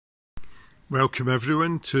Welcome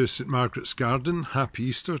everyone to St Margaret's Garden. Happy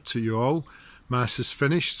Easter to you all. Mass is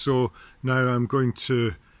finished, so now I'm going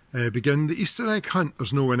to begin the Easter egg hunt.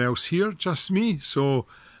 There's no one else here, just me, so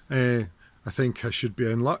I think I should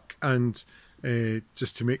be in luck. And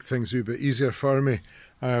just to make things a wee bit easier for me,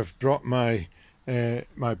 I've brought my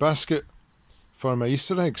my basket for my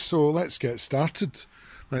Easter eggs. So let's get started.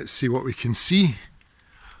 Let's see what we can see.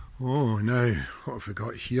 Oh, now what have we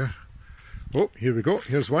got here? Oh, here we go.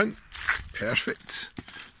 Here's one. Perfect.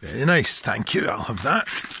 Very nice. Thank you. I'll have that.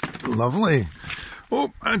 Lovely.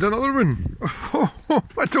 Oh, and another one. Oh,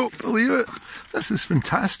 I don't believe it. This is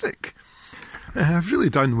fantastic. I've really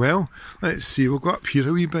done well. Let's see. We'll go up here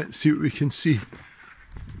a wee bit, see what we can see.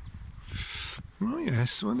 Oh,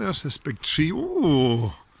 yes. Well, there's this big tree.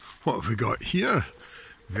 Oh, what have we got here?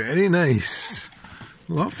 Very nice.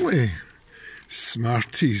 Lovely.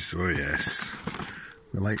 Smarties. Oh, yes.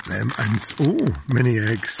 We like them. And, oh, mini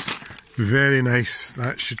eggs. Very nice.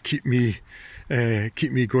 That should keep me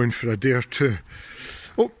going for a day or two.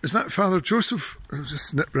 Oh, is that Father Joseph? I'll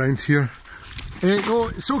just nip round here. No,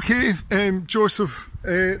 it's okay, Joseph.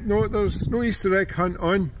 No, there's no Easter egg hunt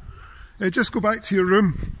on. Just go back to your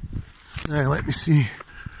room. Let me see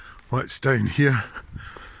what's down here.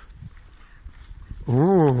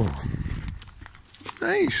 Oh,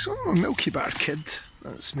 nice. Oh, Milky Bar Kid.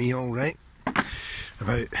 That's me, all right.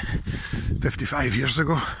 About 55 years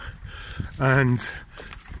ago. And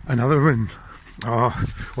another one. Oh,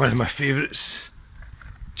 one of my favourites.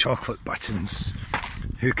 Chocolate buttons.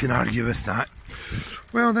 Who can argue with that?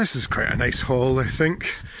 Well, this is quite a nice haul, I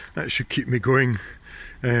think. That should keep me going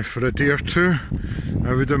for a day or two,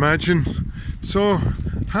 I would imagine. So,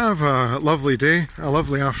 have a lovely day, a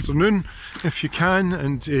lovely afternoon, if you can,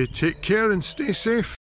 and take care and stay safe.